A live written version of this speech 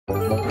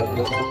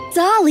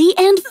Dolly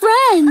and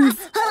Friends!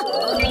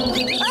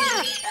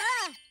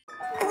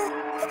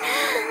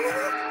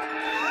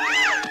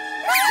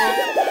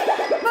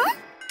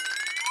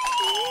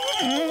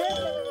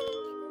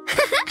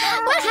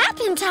 What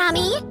happened,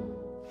 Tommy?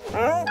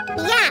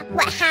 Yeah,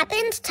 what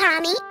happened,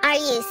 Tommy? Are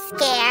you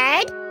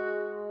scared?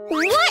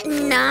 What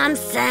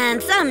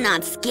nonsense! I'm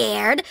not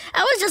scared.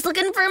 I was just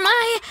looking for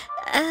my,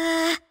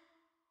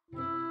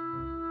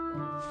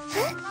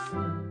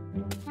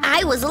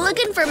 I was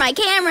looking for my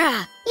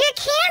camera. Your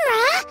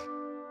camera?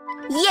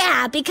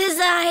 Yeah, because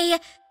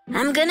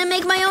I'm gonna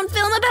make my own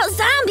film about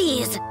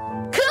zombies.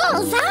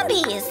 Cool,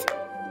 zombies.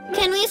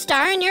 Can we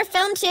star in your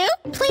film too?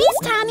 Please,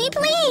 Tommy,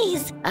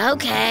 please.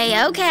 Okay.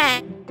 I'll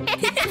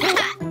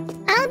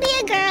be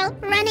a girl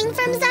running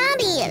from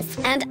zombies.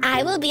 And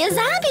I will be a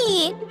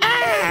zombie.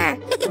 Arr!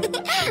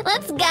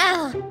 Let's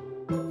go.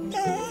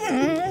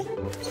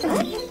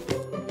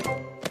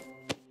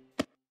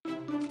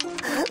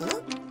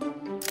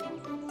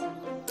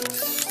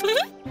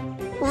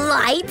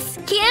 Lights,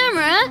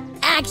 camera,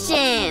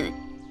 action.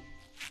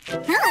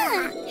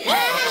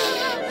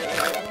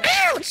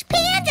 Ouch,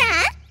 Panda!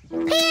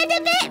 Panda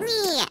bit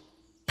me!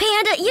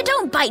 Panda, you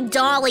don't bite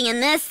Dolly in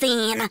this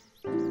scene.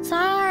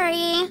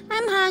 Sorry,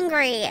 I'm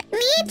hungry.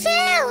 Me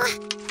too!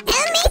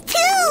 And me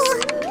too!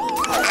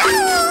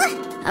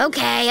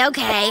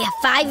 Okay.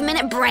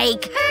 5-minute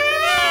break.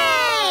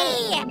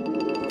 Hooray!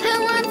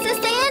 Who wants a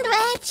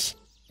sandwich?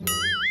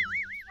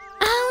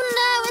 Oh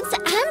no, it's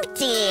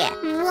empty.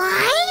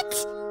 What?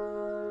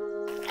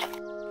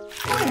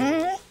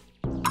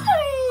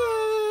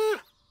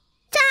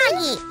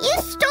 Doggy, you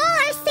stole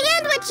our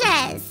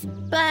sandwiches!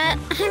 But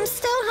I'm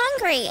still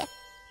hungry.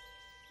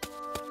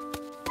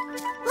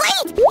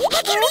 Wait!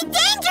 It can be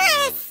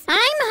dangerous!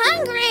 I'm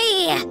hungry!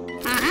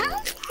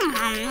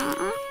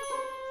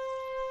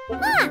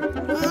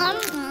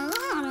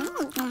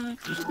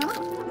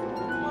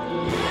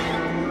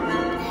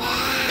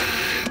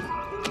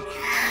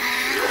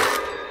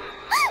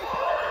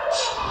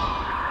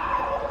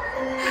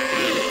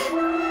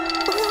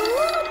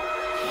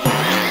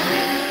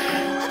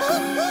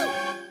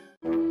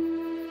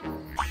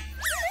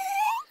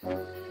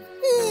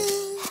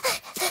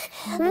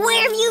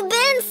 Where have you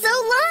been so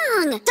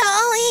long?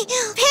 Dolly,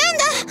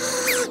 Panda,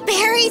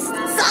 Barry's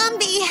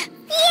zombie.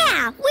 Yeah,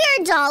 we're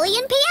Dolly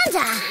and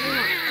Panda.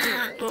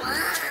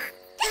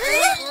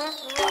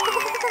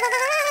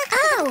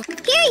 Oh,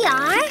 here you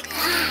are.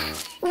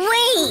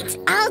 Wait,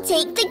 I'll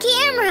take the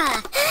camera.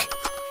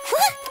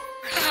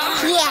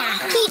 Yeah,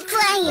 keep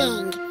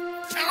playing.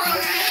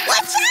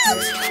 Watch out!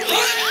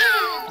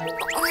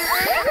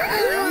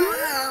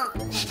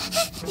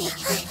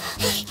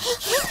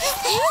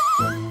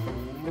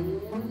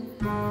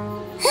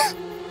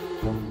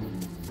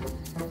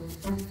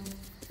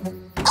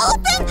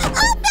 Open,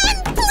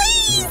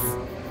 please!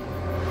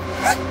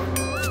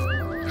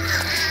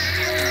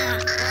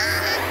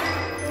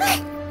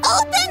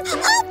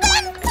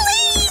 Open,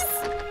 please!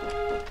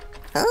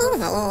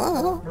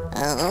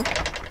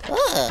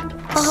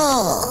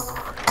 Oh,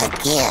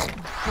 again,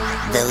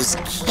 those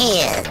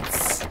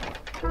kids.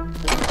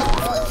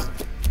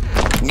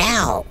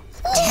 Now,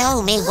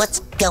 tell me what's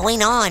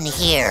going on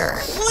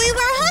here. We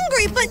were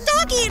hungry, but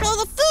Doggy ate all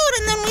the food,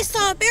 and then we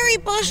saw a berry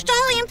bush.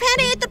 Dolly and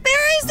Patty ate the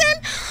berries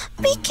and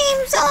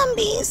became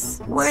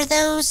zombies. Were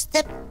those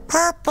the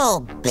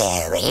purple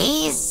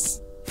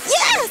berries?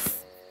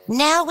 Yes!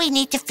 Now we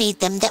need to feed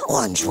them the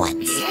orange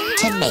ones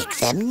to make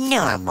them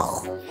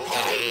normal.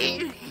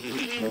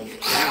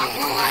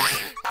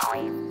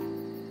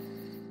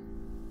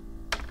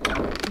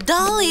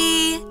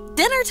 Dolly,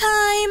 dinner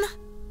time!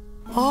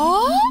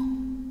 Oh?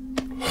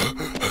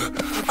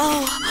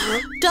 Oh,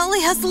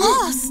 Dolly has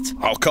lost.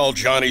 I'll call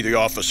Johnny the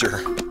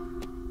officer.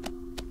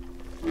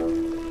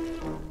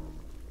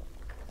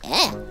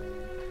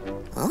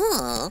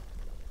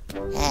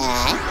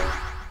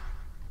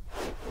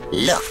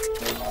 Look,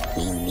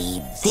 we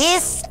need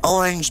this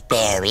orange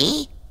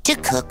berry to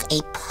cook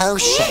a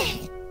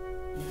potion.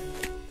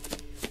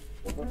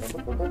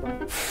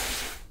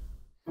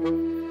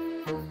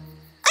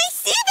 I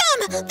see them!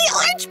 The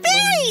orange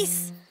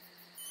berries!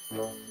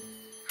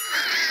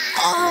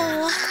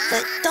 Oh,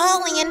 but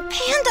Dolly and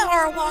Panda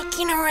are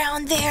walking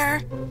around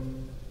there.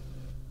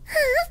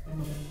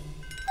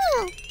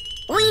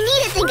 We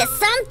need to think of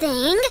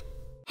something.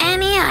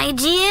 Any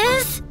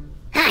ideas?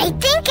 I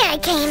think I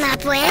came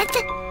up with.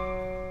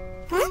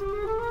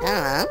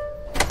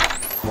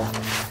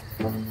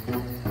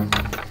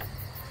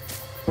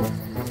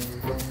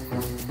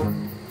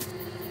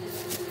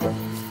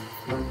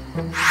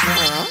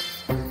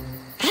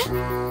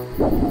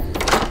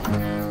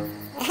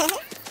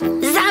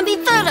 Zombie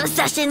photo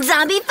session!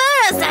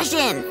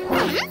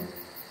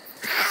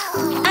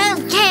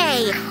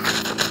 Okay.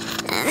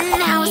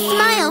 Now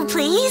smile,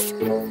 please.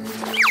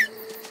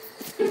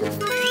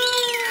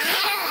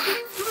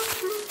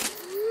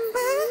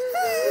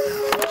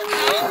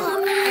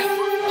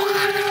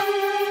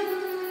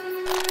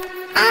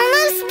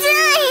 Almost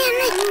done!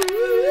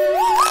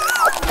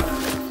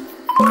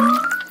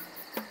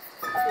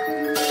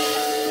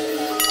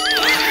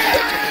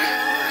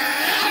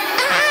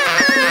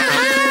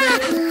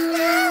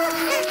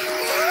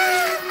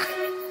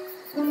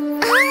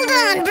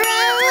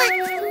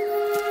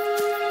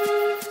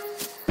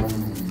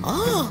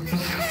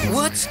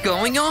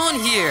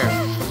 here?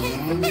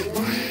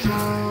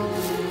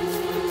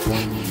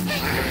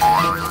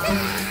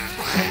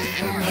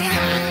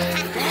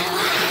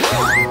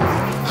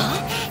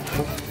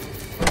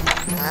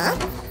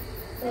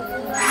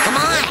 Come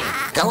on,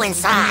 go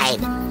inside.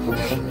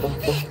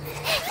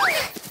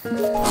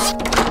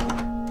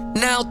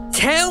 Now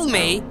tell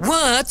me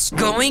what's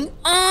going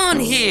on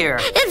here.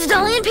 It's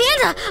Dolly and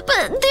Panda,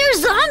 but they're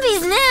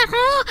zombies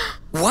now.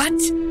 What?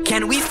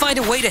 Can we find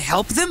a way to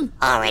help them?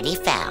 Already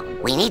found.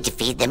 We need to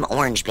feed them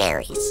orange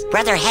berries.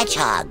 Brother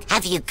Hedgehog,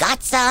 have you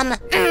got some? No,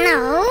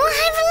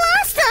 I've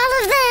lost all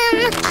of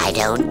them. I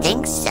don't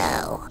think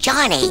so.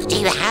 Johnny, do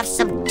you have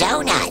some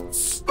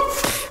donuts?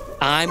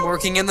 I'm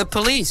working in the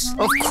police.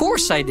 Of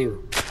course I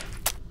do.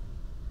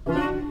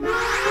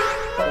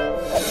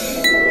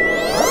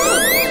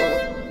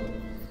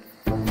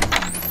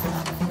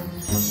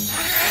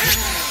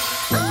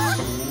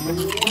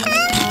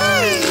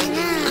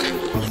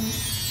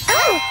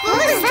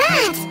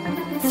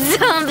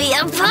 Zombie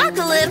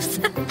apocalypse!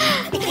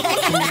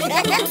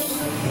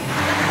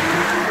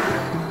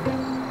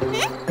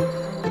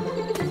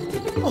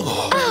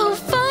 Oh,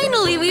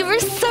 finally! We were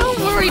so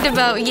worried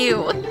about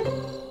you.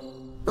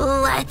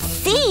 Let's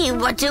see,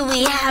 what do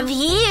we have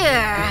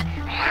here?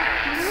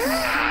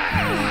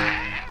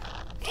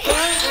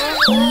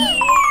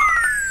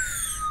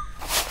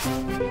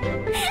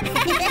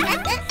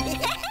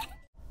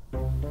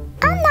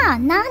 Anna,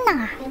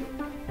 Nana.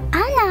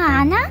 Anna,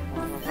 Anna.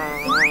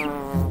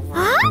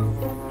 Huh?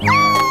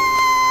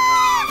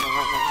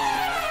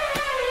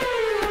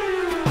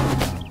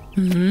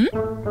 Hmm?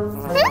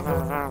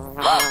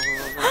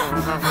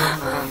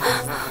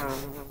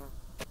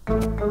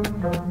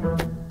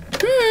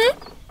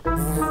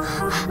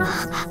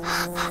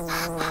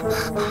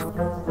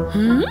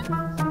 Hmm?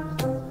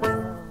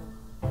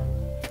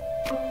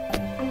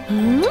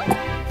 Hmm?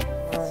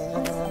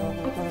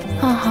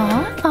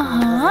 Uh-huh,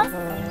 uh-huh.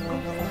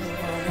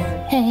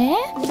 Eh?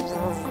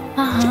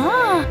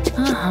 Uh-huh,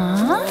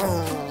 uh-huh.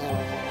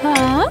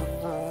 Huh?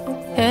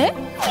 Eh?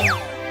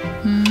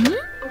 Hmm?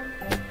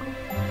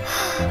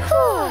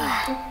 Huh?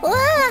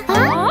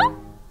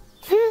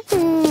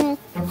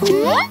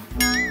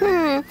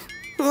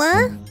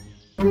 Look!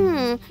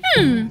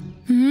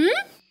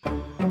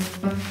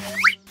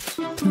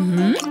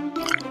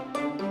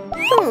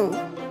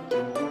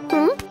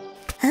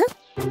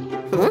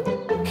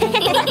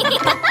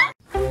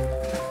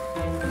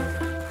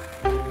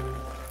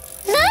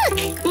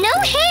 No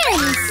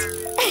hands!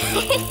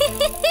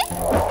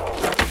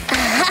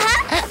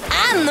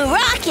 I'm the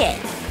rocket!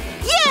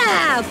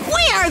 Yeah!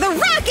 We are the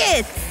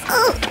Rockets!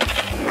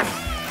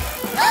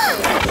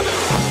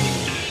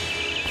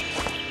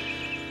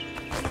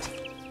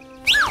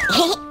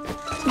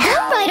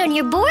 Don't ride on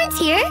your boards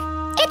here.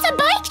 It's a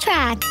bike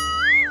track.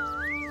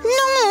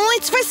 No,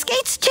 it's for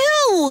skates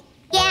too.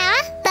 Yeah,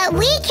 but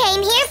we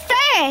came here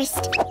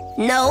first.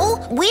 No,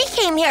 we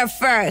came here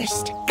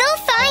first. Go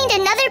find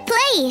another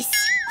place.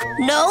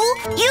 No,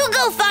 you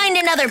go find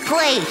another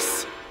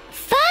place.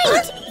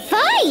 Fight!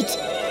 Fight!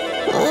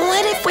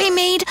 What if we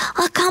made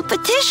a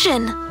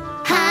competition?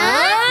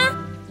 Huh?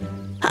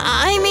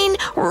 I mean,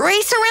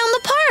 race around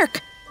the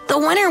park. The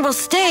winner will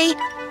stay,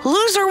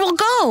 loser will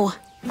go.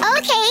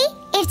 Okay,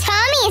 if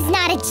Tommy is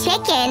not a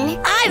chicken.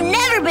 I've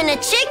never been a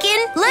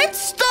chicken. Let's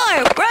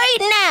start right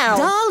now.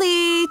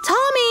 Dolly,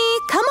 Tommy,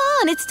 come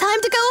on, it's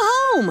time to go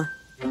home.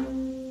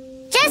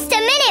 Just a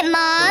minute,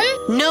 Mom.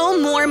 No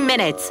more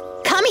minutes.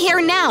 Come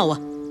here now.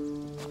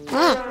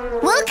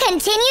 We'll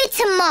continue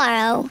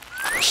tomorrow.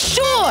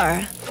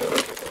 Sure.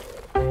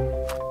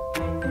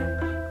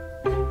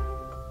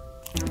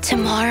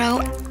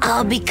 Tomorrow,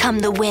 I'll become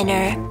the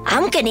winner.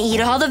 I'm gonna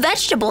eat all the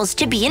vegetables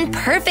to be in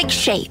perfect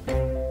shape.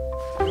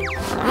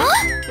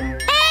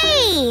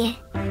 Hey!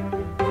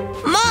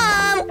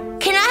 Mom,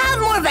 can I have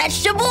more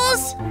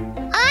vegetables?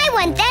 I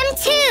want them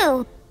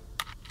too.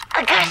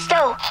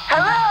 Augusto,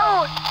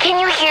 hello? Can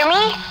you hear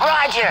me?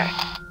 Roger.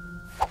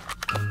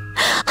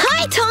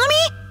 Hi,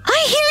 Tommy.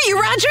 I hear you,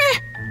 Roger.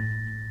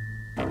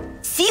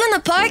 See you in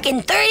the park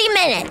in 30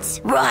 minutes,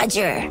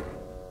 Roger.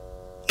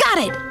 Got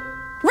it.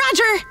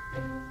 Roger.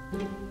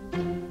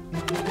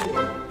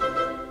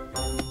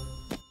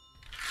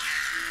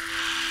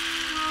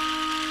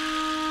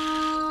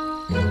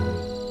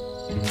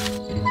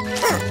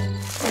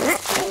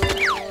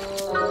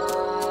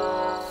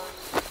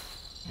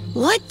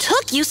 What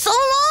took you so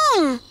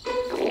long?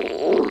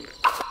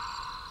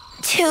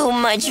 Too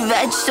much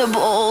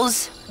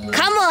vegetables.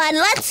 Come on,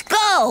 let's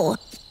go.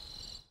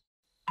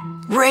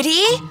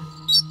 Ready?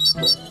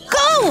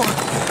 Go!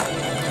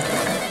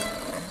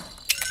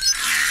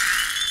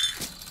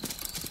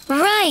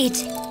 Right.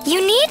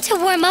 You need to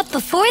warm up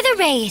before the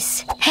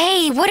race.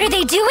 Hey, what are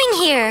they doing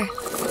here?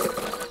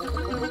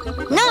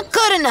 Not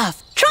good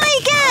enough. Try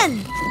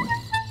again.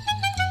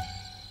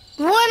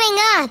 Warming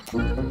up.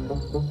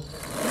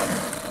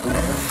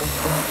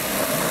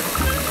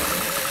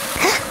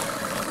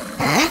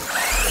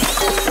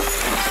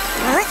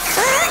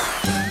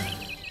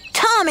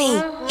 Tommy,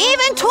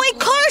 even toy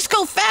cars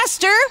go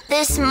faster. This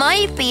This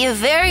might be a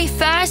very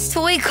fast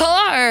toy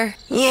car.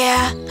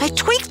 Yeah, I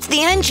tweaked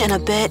the engine a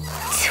bit.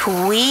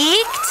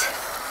 Tweaked?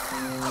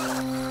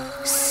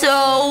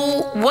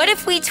 So, what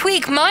if we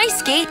tweak my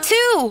skate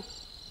too?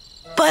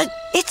 But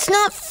it's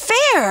not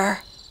fair.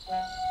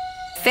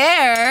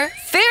 Fair?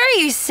 Fair,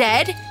 you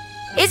said?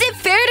 Is it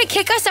fair to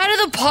kick us out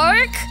of the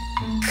park?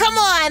 Come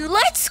on,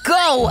 let's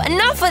go.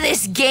 Enough of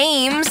this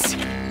games.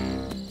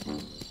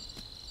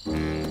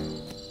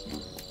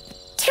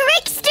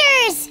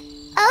 Tricksters!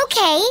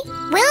 Okay,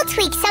 we'll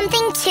tweak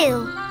something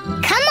too.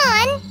 Come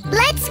on,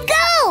 let's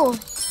go!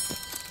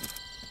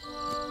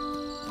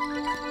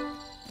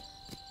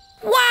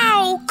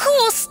 Wow,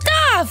 cool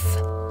stuff!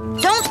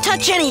 Don't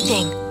touch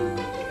anything.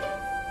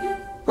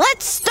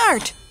 Let's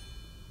start.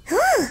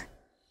 Oh,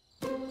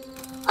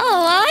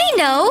 I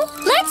know.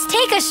 Let's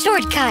take a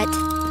shortcut.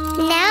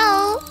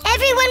 Now,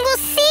 everyone will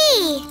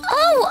see.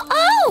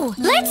 Oh!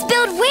 Let's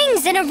build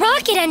wings and a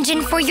rocket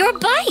engine for your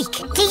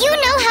bike. Do you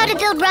know how to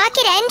build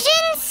rocket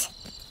engines?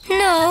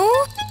 No.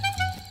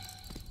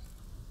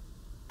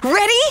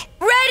 Ready?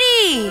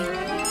 Ready!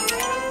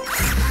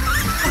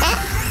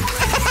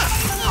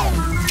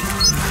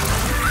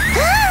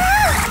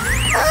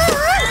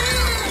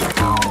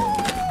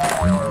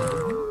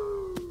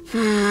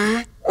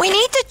 We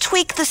need to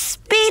tweak the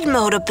speed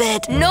mode a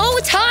bit. No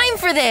time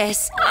for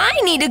this. I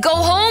need to go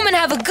home and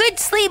have a good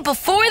sleep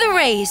before the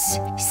race.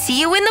 See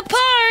you in the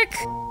park.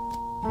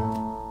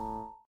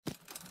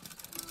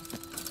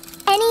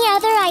 Any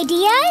other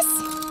ideas?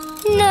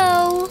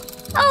 No.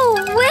 Oh,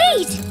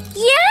 wait!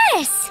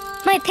 Yes!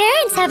 My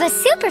parents have a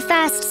super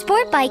fast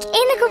sport bike in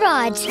the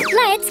garage.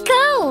 Let's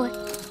go!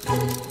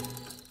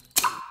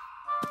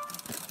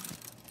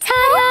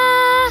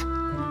 Ta-da!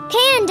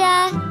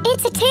 Panda,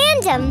 it's a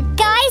tandem.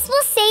 Guys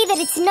will say that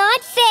it's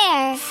not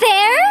fair.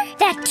 Fair?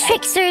 That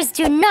tricksters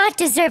do not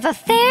deserve a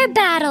fair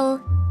battle.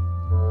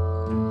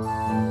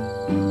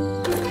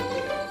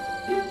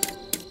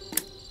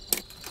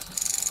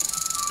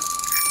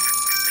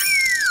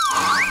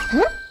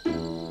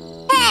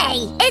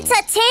 Hey, it's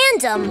a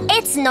tandem.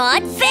 It's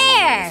not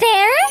fair.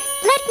 Fair?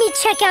 Let me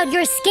check out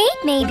your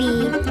skate,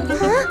 maybe.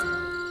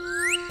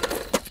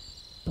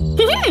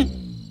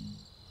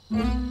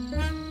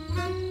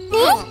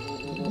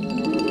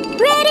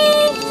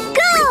 Ready,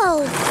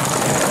 go!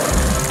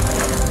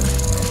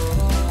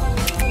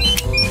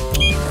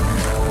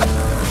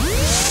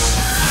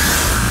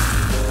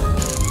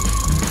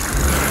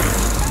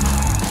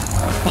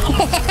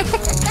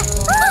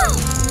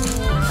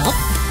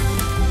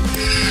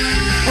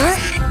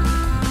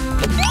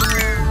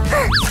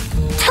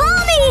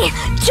 Tommy!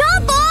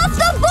 Jump off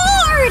the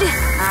board!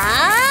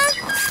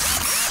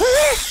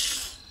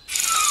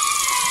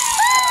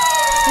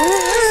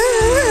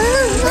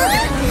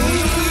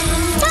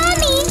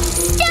 Tommy,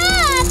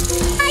 stop!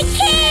 I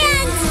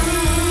can't!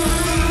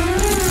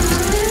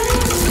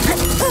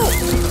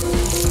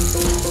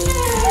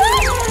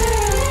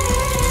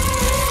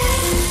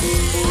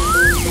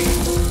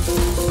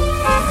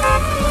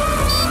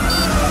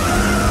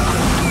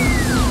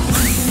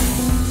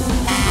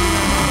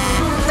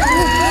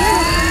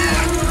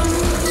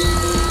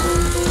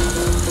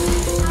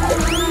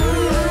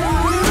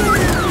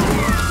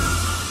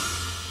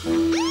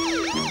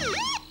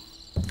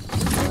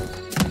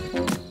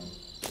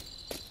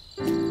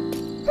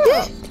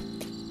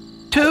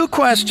 Two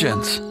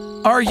questions.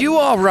 Are you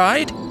all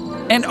right?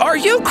 And are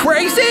you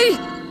crazy?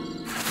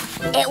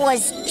 It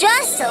was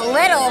just a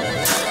little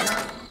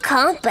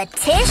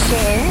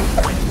competition.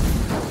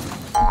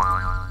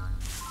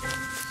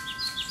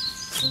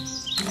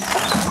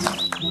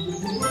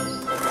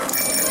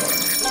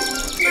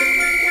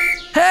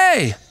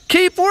 Hey,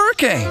 keep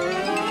working.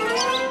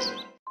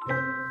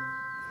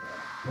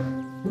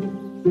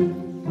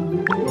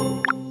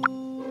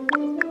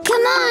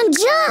 Come on,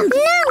 jump!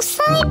 No,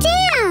 slide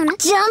down!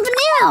 Jump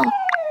now!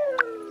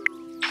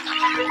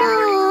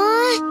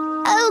 Aww.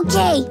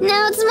 Okay,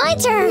 now it's my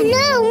turn.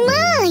 No,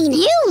 mine!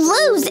 You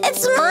lose!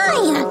 It's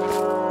mine!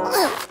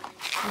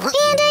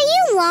 Panda,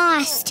 you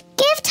lost!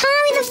 Give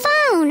Tommy the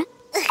phone!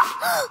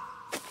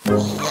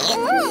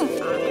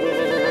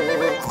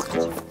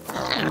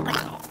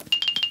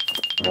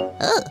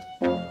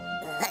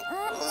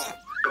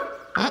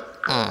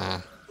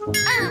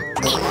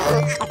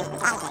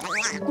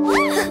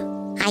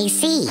 I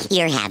see.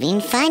 You're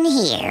having fun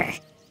here.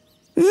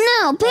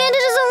 No, Panda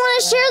doesn't want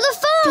to share the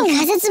phone!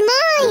 Because it's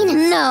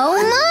mine! No,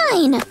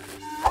 mine!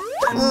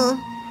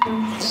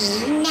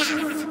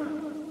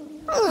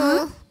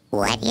 Enough.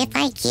 What if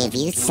I give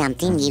you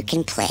something you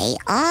can play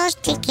all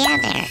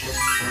together?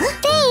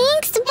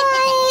 Thanks,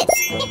 but...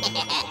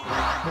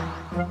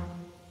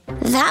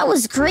 That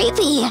was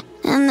creepy.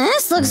 And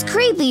this looks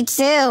creepy,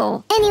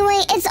 too.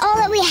 Anyway, it's all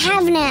that we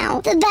have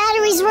now. The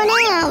batteries run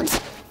out.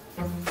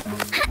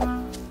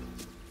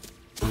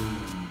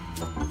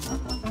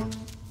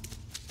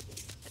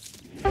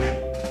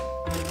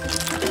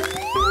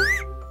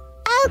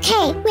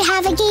 Okay, we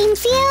have a game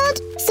field,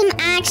 some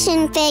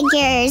action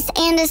figures,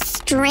 and a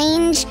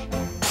strange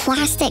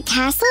plastic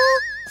castle.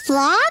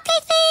 flock, I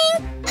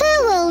think? Who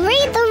will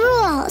read the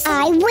rules?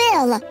 I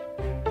will.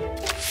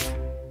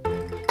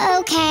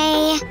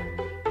 Okay.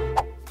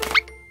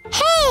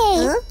 Hey,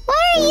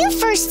 why are you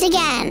first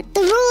again?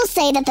 The rules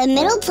say that the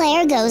middle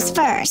player goes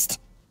first.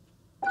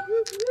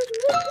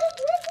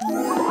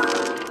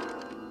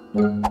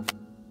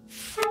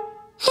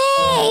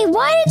 Hey,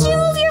 why did you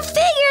move your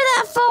figure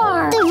that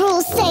far? The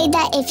rules say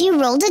that if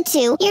you rolled a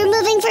 2, you're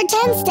moving for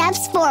 10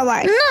 steps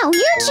forward. No,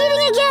 you're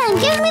cheating again.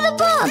 Give me the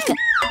book.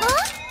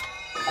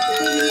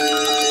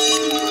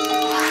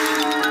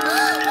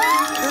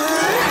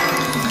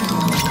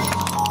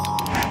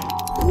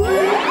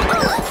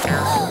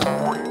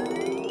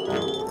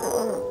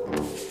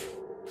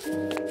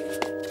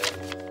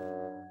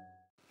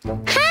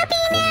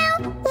 Happy now?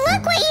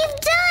 Look what you've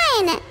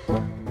done!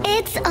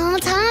 It's all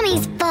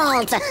Tommy's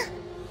fault.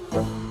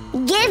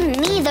 Give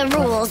me the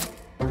rules.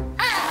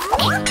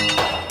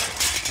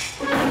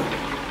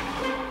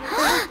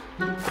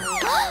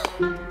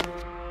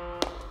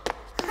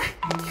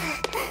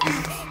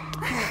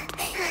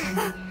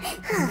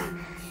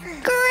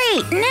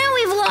 Great! Now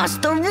we've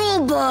lost the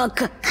rule book.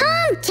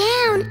 Calm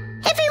down.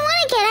 If we want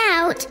to get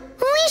out,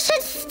 we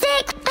should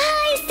stick.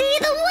 I see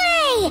the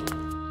way.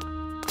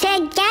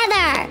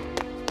 Together.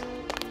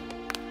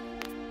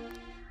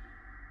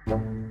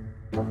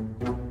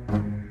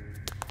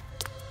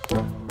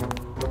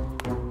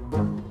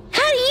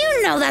 How do you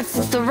know that's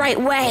the right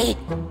way?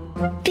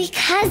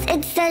 Because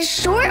it says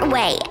short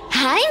way.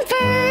 I'm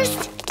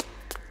first.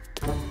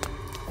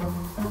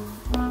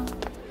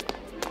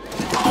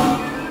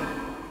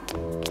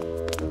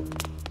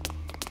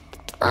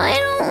 I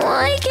don't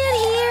like it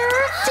here.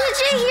 Did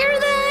you hear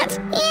that?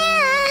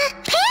 Yeah.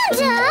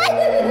 Panda!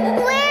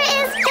 Where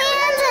is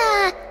Panda?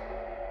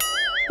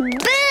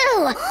 Boo!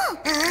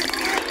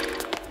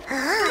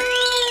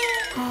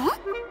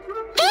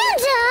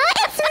 Panda,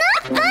 it's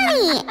not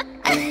funny.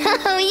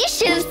 Oh, you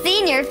should have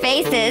seen your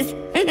faces.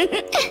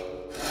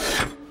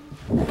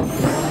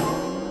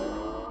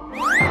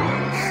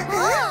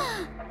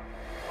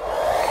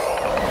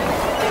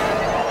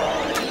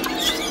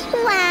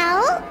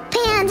 Well,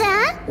 Panda,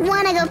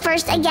 wanna go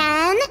first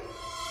again?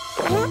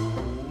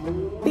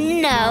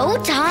 No,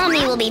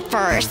 Tommy will be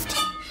first.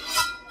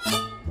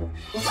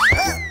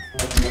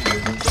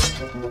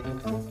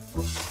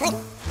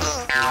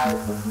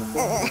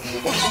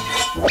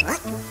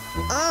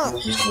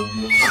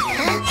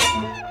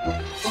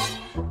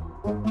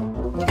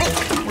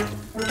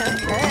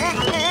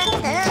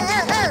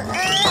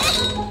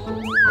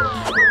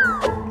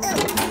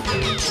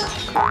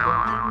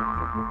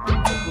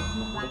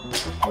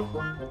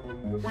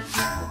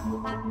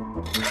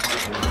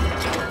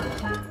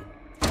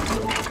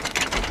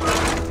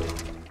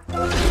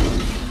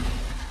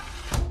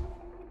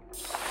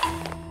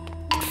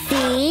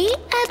 See?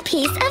 A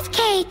piece of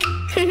cake.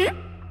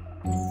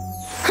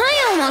 I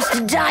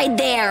almost died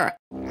there.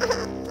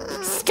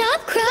 Stop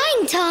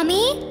crying,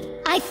 Tommy.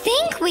 I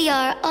think we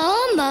are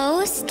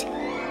almost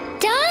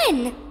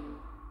done.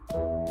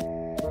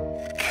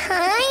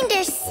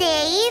 Kinda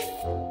safe.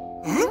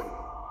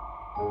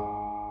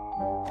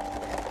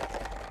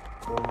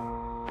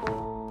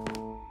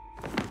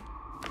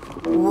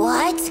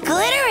 What's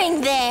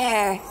glittering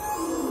there?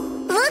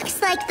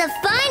 Looks like the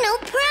final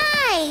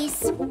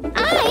prize.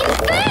 I'm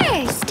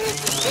first.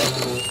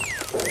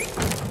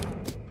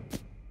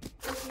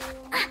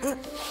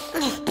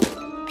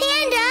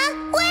 Panda,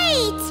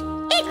 wait!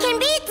 It can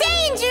be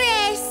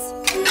dangerous.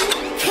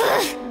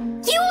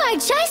 You are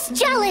just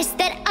jealous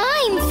that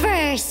I'm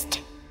first.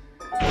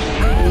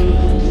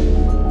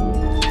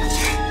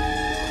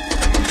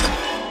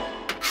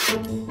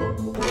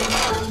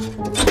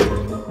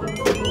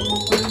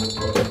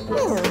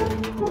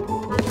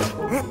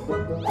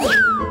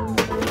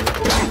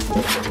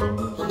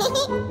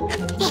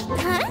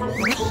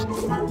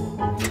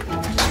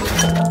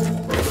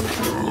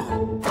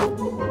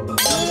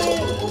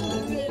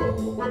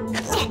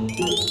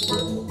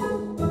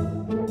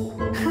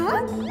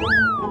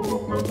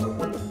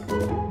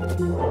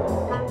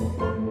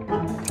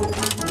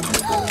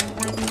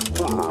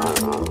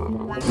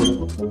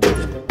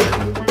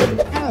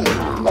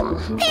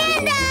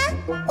 Panda,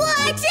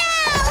 watch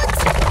out!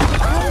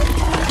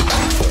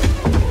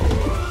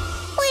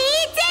 We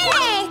did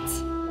it!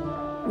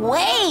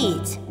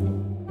 Wait!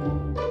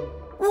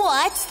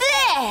 What's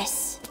this?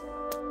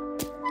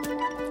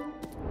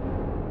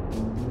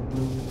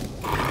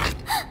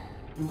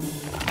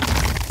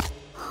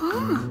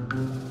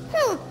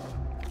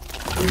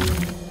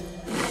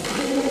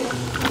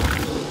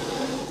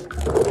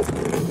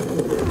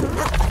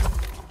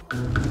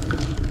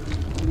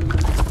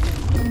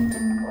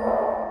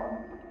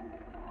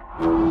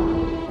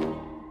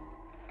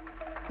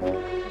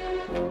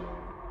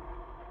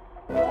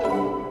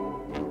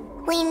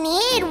 We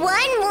need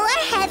one more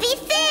heavy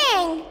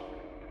thing.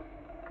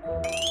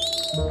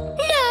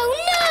 No,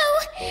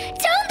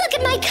 don't look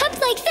at my cup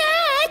like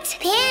that.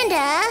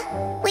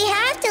 Panda, we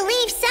have to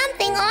leave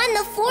something on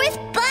the 4th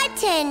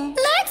button.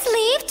 Let's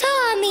leave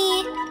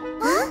Tommy.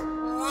 Huh?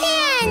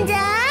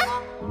 Panda?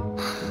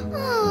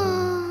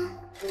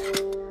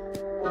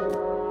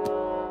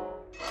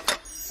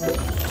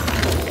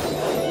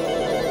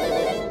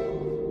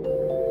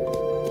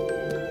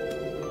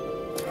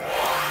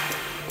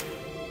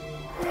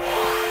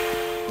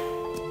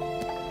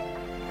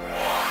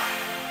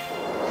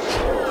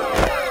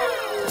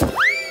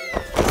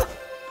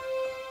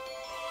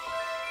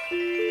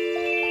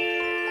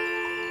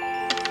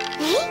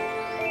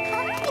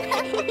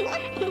 Hey.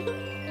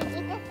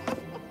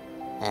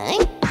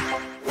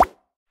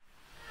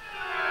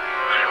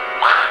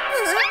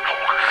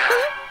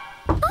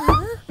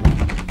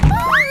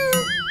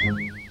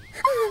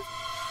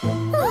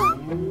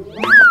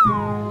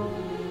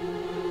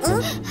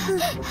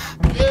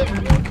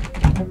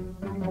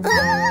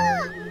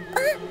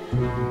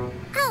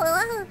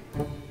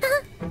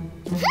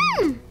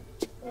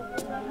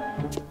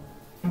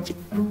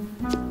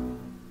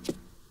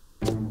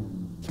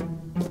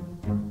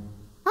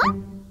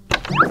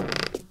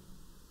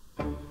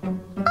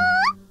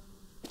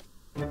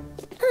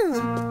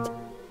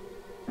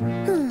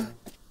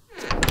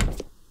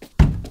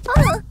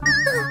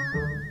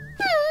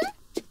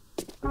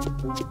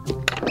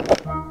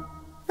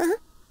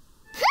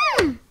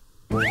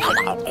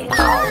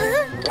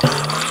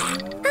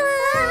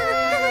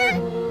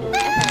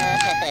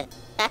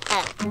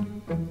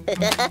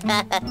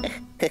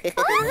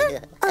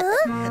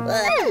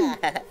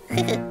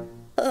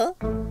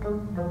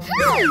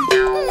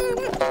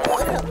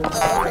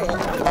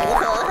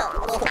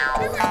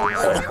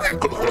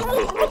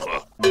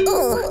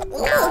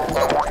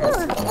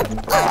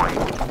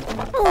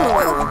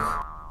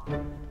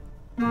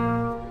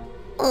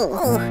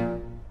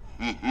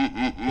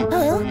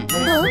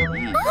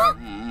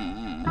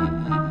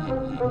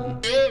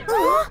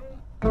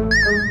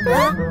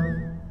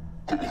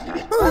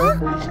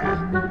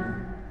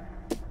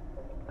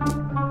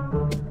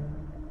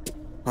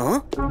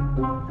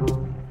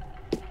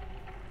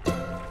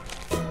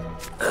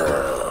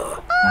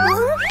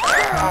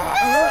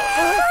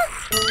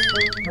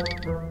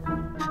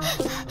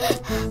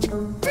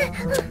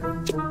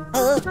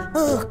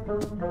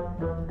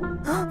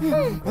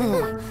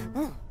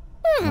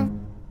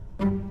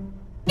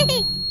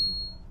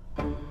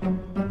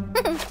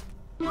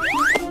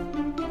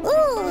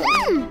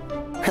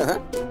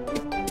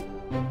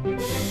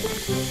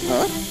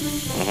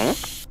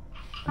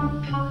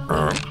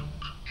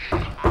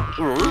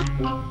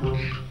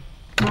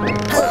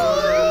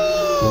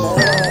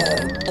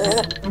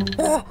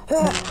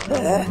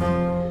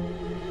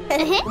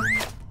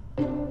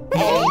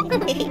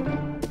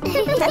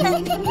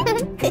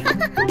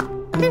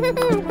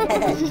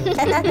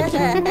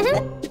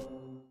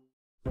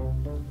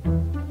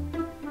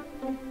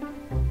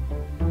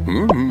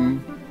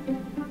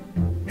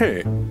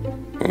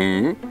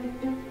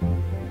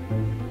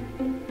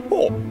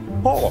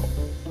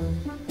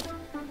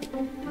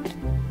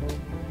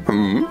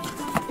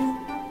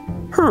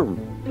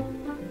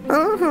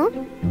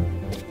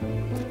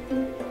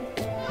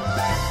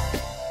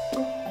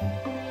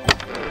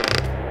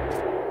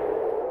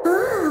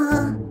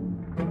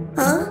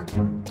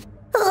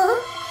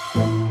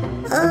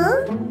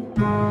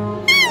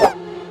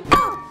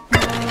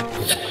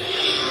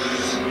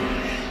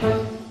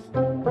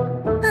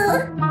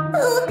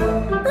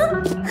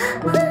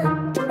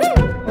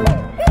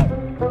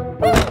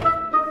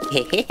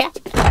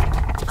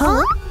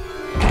 Oh.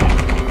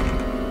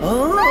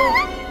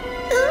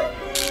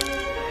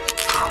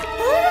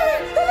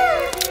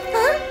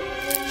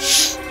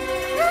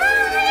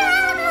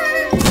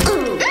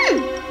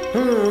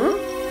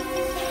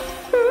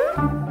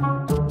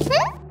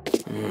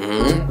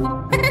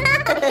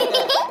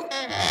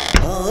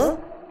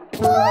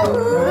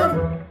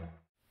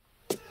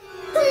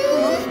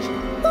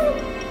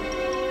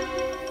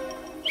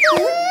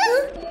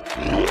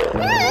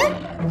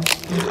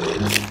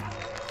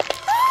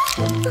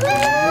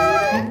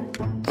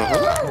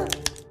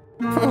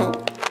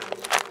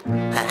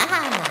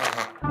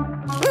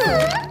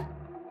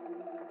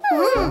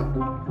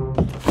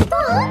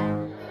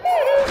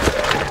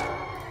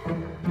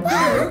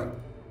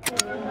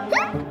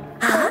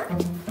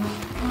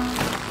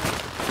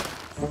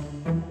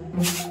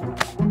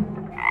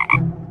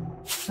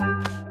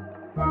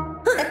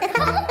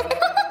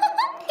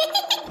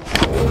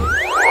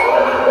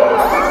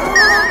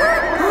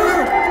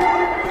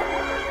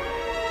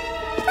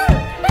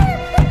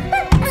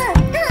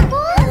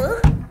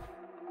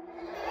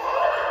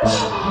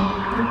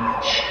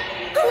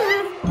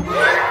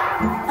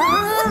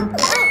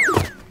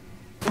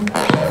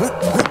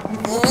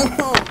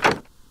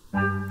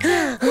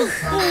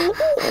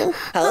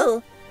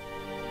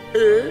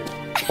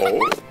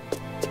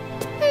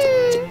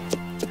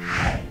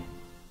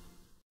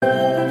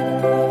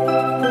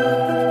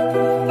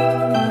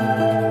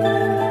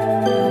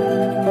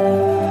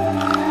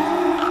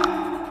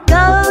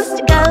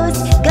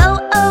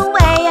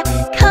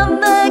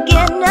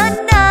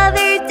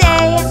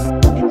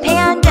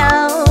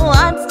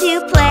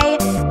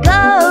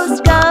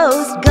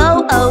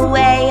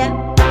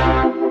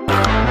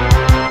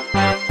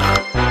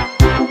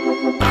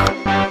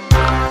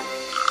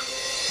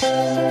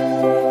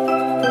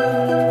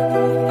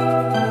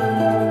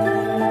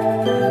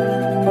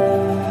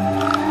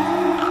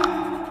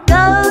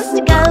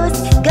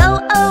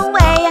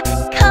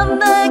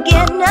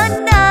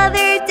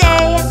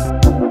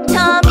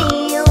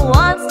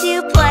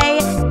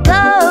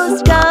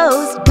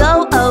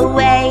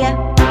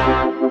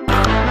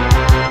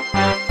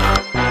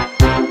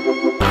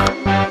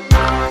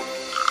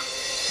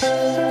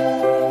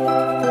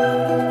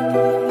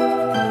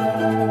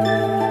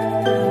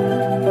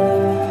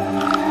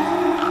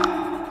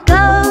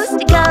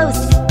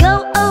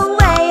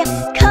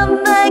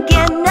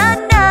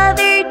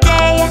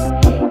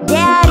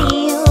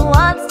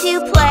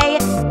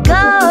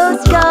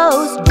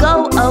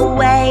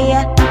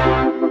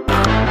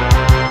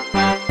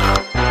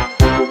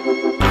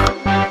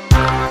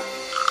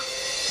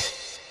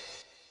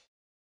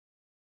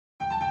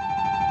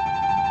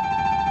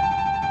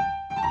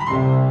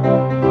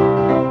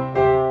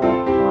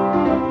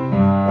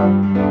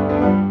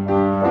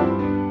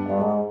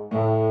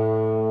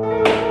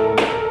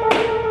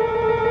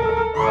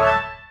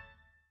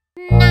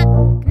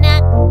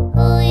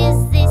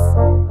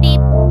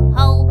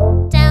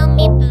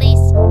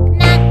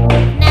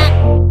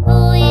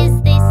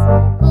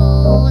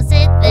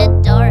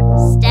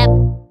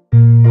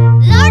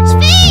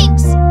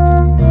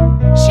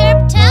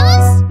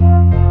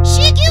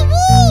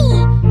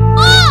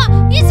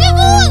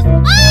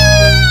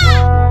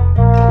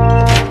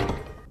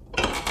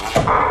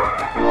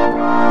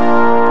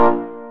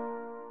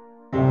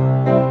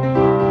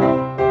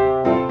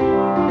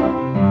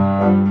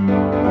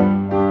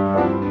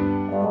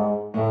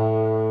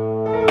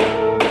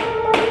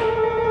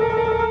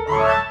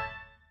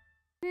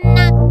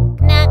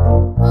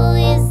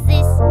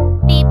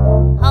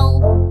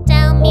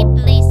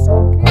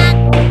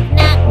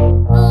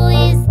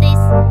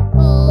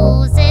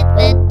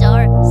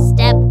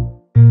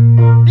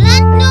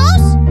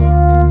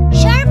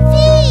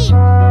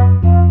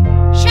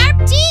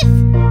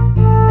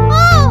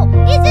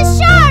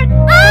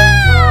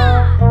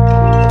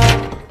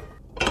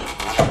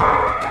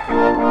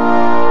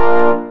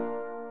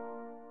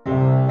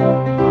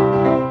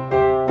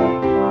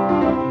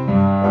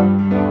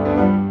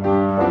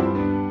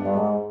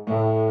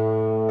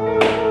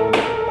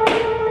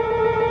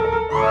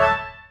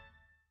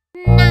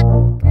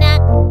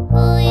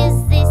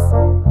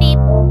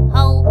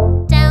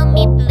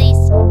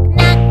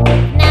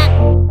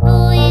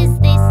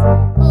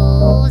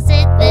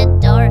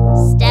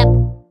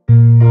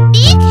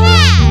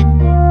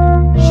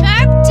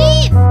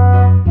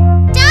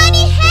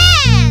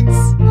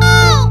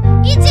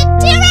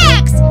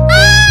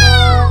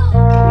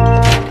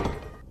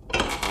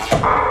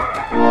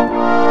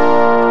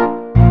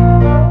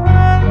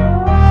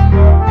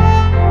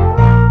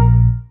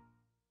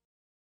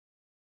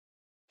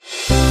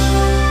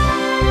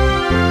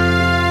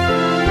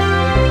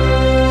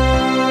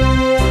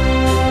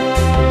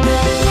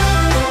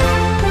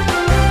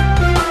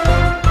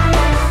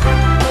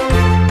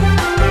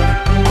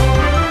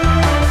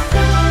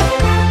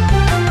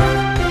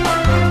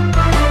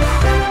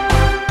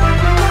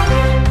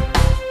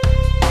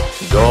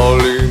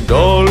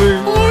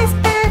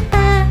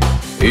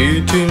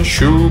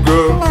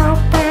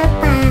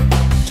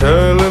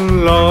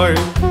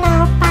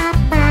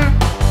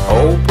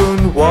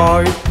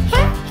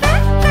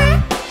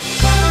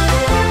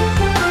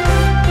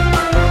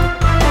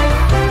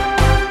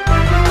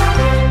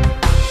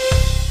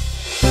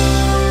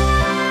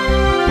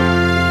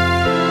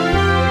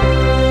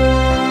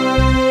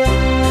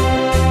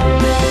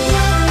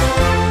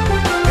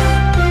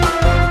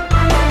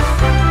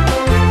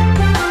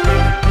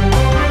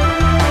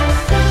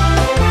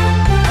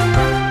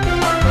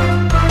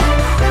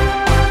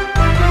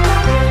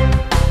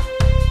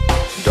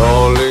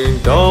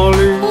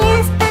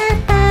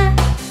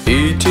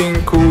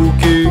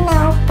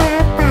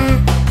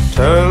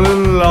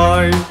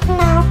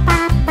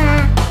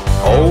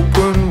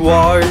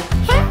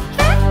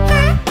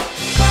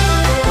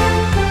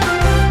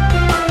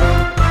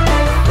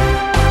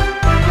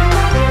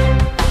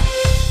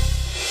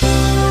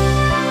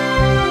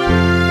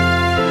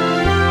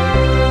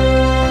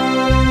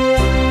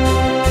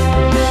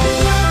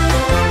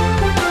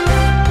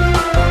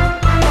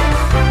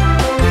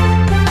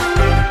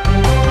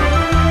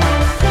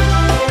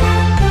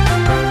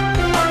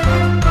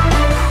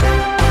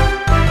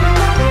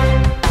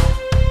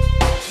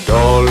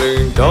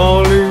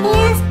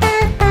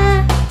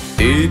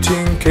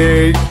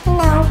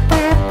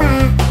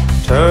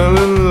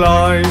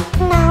 eye.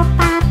 No,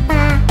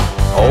 Papa.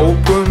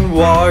 Open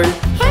wide.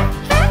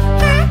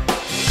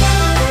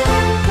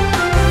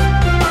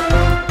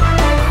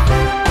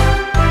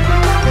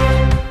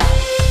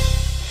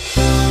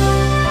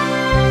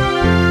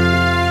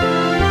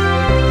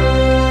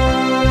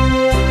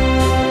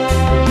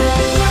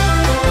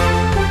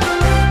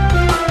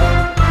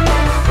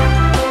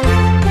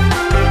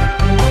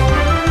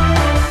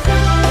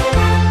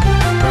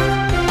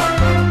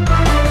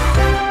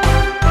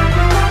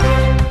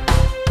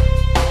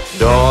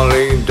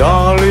 Dolly,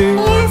 Dolly,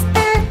 Yes,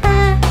 Papa.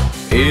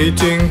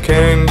 eating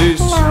candies.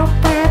 No,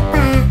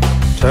 Papa.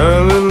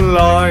 Tell a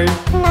lie.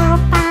 No,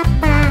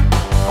 Papa.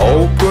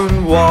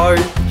 Open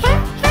wide.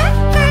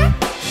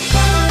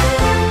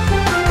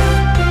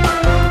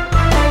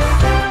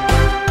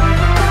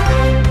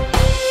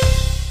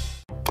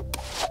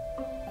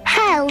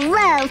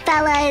 Hello,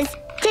 fellas.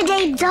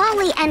 Today,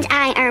 Dolly and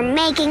I are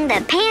making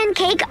the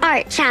Pancake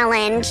Art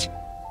Challenge.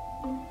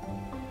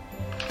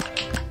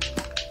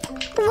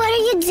 What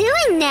are you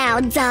doing now,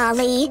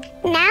 Dolly?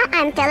 Now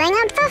I'm filling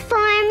up the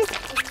forms.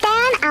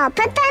 Then I'll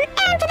put them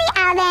into the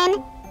oven.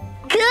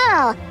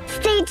 Cool!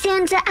 Stay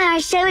tuned to our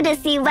show to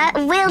see what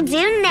we'll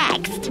do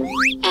next.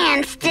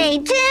 And stay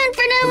tuned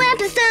for new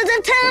episodes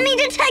of Tommy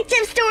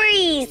Detective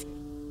Stories.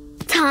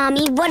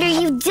 Tommy, what are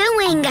you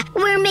doing?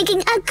 We're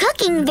making a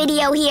cooking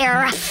video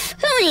here.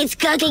 Who needs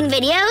cooking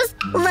videos?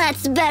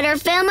 Let's better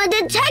film a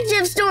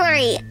detective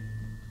story.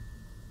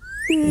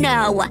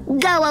 No,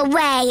 go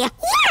away.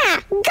 Yeah,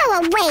 go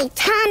away,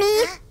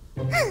 Tommy.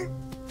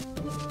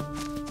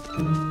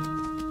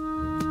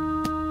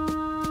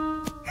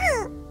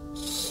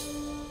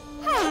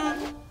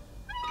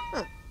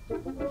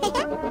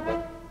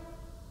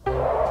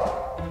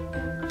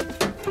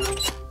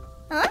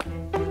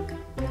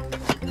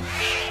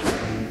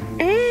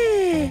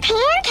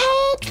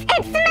 Pancakes!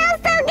 It smells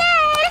so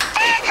good!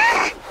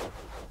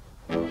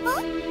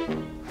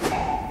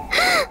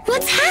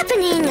 What's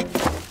happening?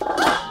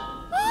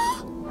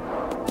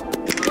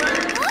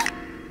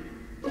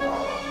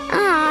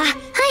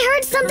 I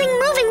heard something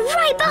moving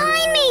right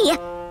behind me!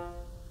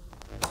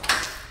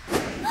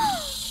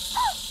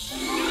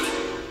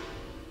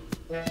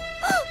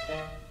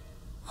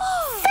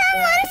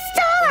 Someone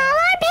stole all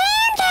our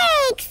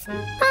pancakes!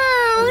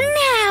 Oh,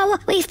 no!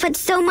 We've put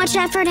so much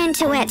effort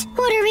into it.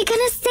 What are we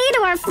gonna say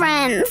to our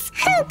friends?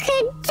 Who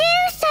could do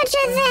such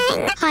a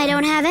thing? I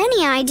don't have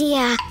any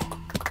idea.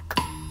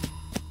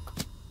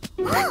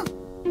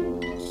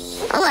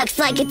 Looks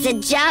like it's a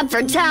job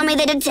for Tommy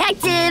the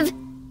detective.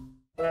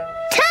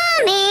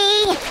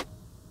 Tommy!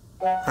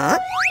 Huh?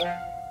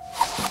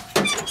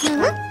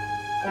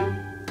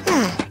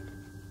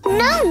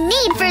 No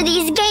need for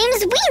these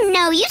games. We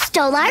know you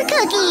stole our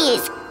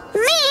cookies.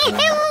 Me?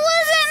 It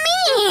wasn't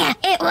me.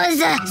 It was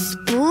a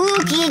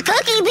spooky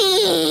cookie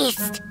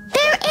beast.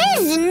 There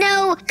is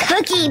no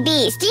cookie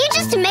beast. You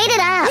just made it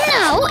up.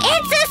 No,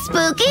 it's a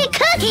spooky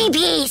cookie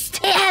beast.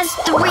 It has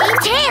 3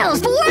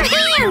 tails, 4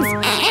 hands,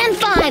 and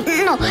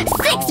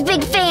 6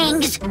 big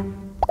fangs.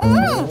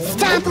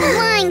 Stop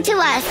lying to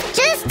us.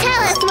 Just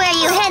tell us where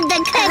you hid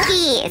the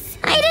cookies.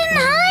 I didn't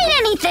hide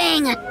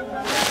anything.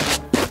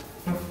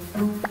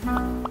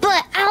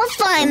 But I'll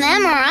find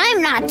them or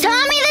I'm not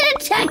Tommy the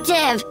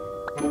detective.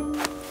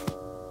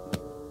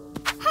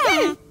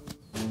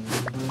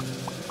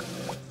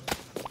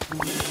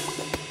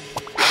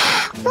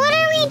 What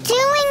are we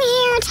doing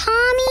here,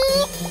 Tommy?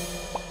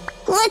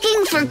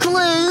 Looking for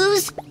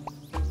clues.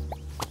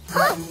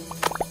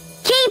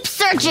 Keep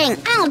searching.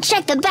 I'll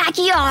check the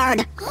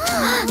backyard.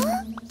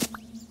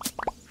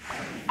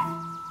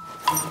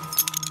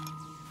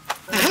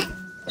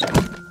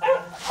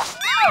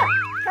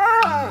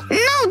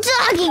 No,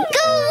 doggy,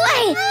 go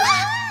away.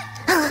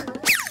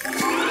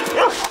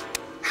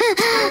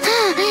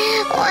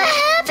 What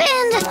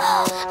happened?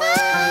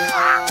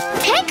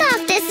 Take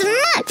off this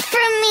muck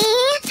from me.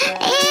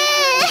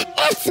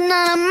 It's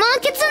not a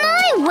muck, it's an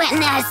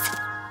eyewitness.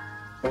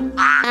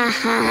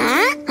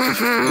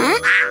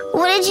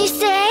 What did you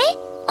say?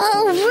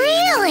 Oh,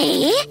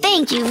 really?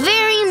 Thank you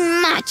very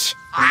much.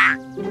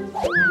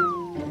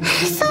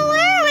 So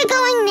where are we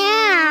going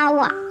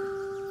now?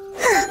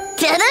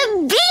 To the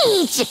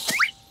beach!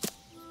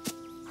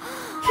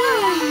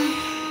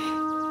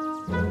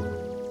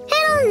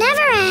 It'll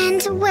never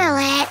end, will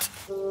it?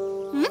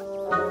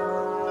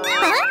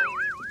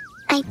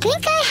 I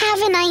think I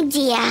have an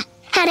idea.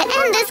 How to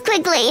end this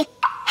quickly.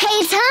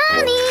 Hey,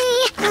 Tommy!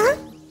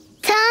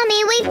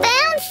 Tommy, we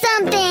found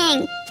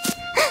something!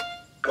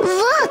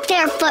 Look,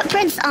 there are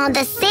footprints on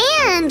the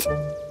sand!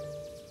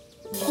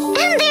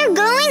 And they're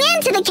going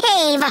into the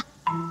cave!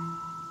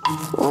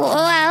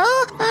 Well,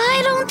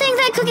 I don't think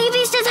that Cookie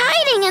Beast is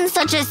hiding in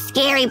such a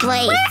scary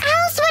place. Where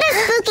else would a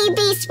spooky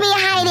beast be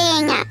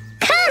hiding?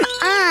 Come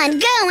on,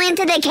 go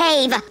into the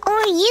cave.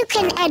 Or you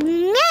can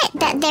admit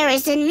that there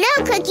is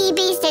no Cookie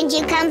Beast and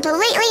you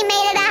completely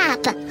made it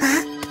up.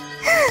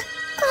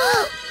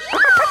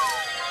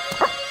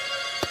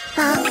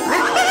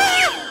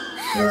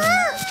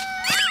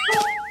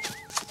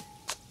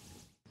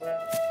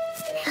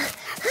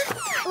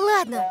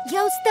 Ладно,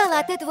 Я устала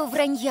от этого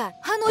вранья.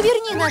 А ну,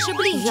 верни наши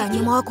блинчики. Я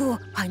не могу,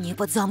 они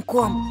под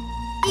замком.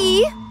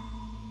 И?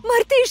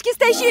 Мартышки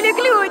стащили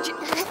ключ.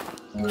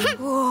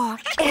 О,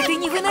 это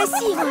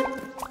невыносимо.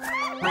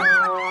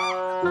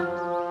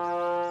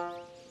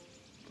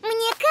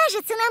 Мне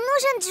кажется, нам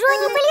нужен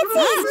Джонни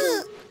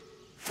полицейский.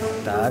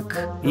 Так,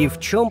 и в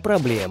чем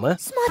проблема?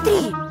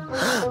 Смотри.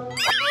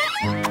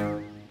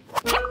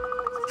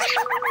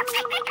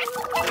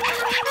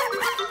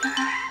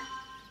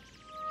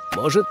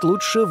 Может,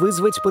 лучше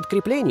вызвать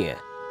подкрепление?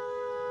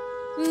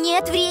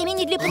 Нет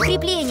времени для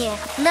подкрепления.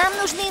 Нам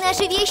нужны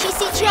наши вещи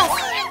сейчас.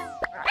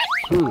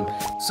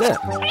 Сэр.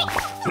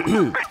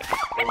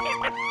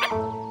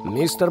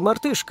 Мистер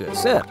Мартышка,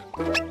 сэр.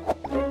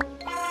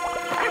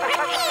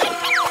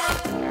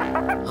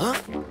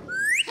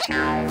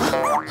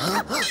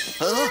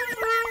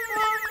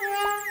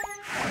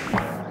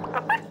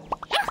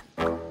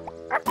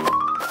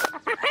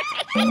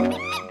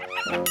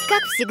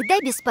 Как всегда,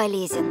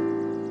 бесполезен.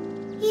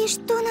 И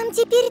что нам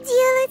теперь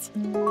делать?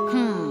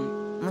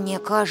 Мне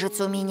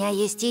кажется, у меня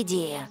есть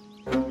идея.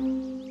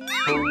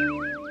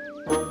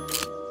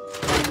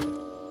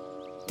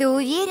 Ты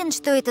уверен,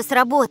 что это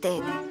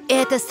сработает?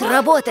 Это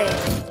сработает!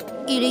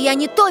 Или я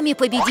не Томми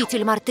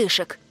победитель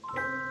мартышек?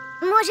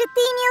 Может,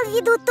 ты имел в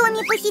виду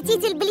Томми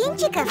похититель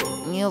блинчиков?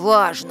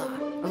 Неважно.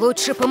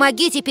 Лучше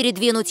помогите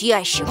передвинуть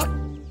ящик.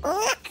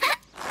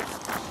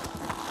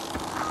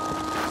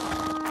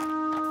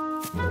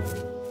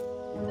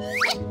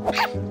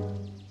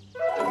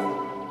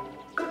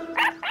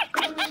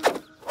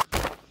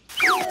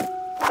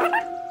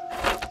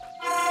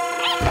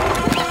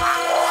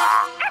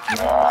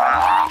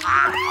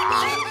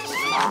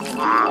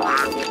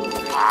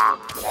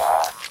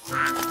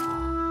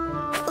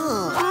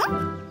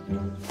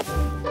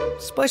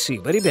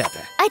 Спасибо, ребята.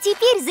 А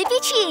теперь за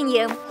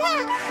печеньем.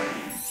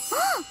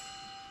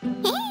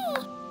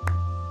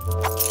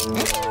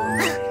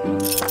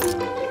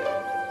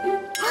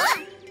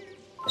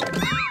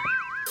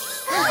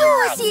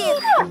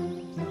 Йосик!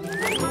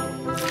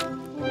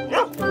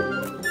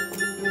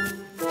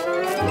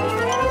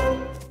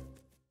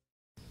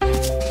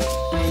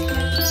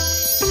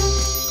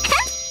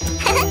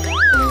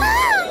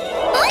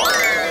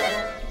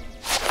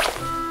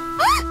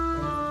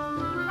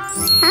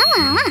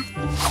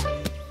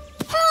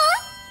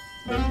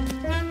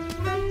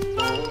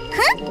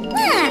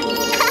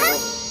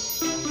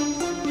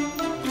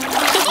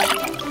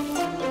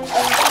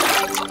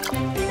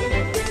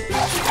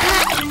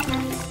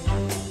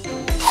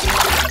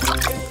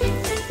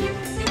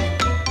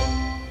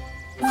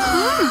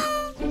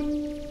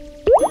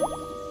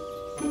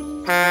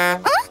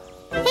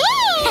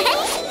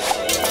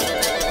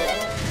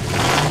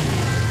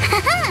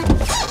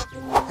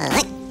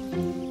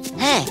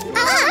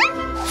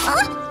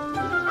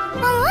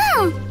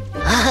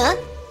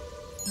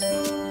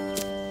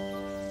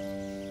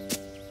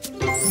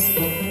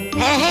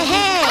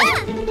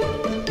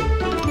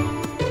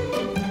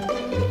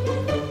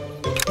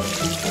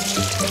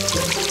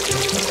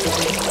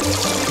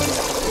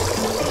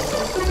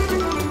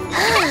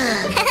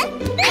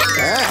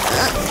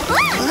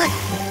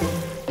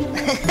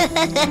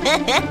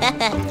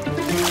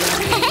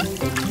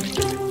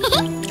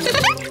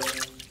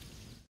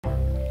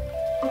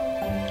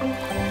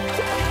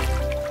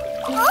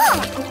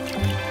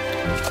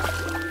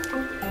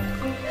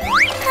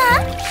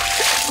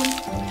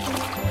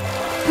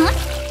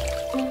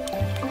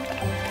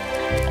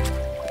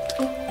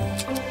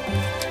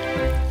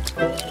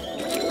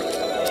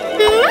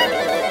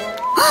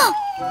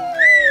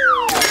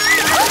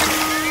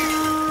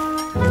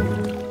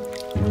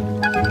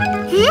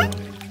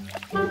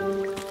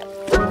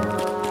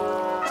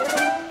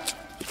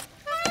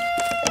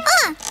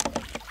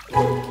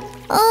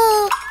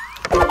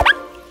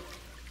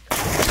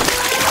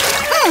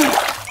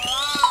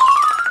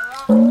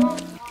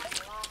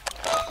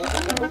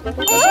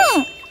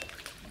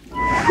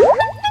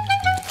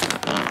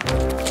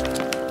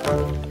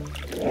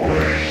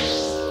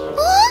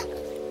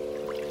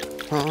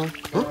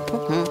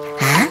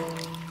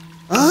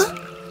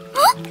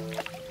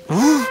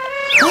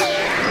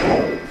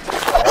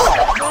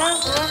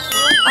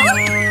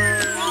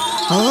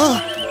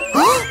 Oh!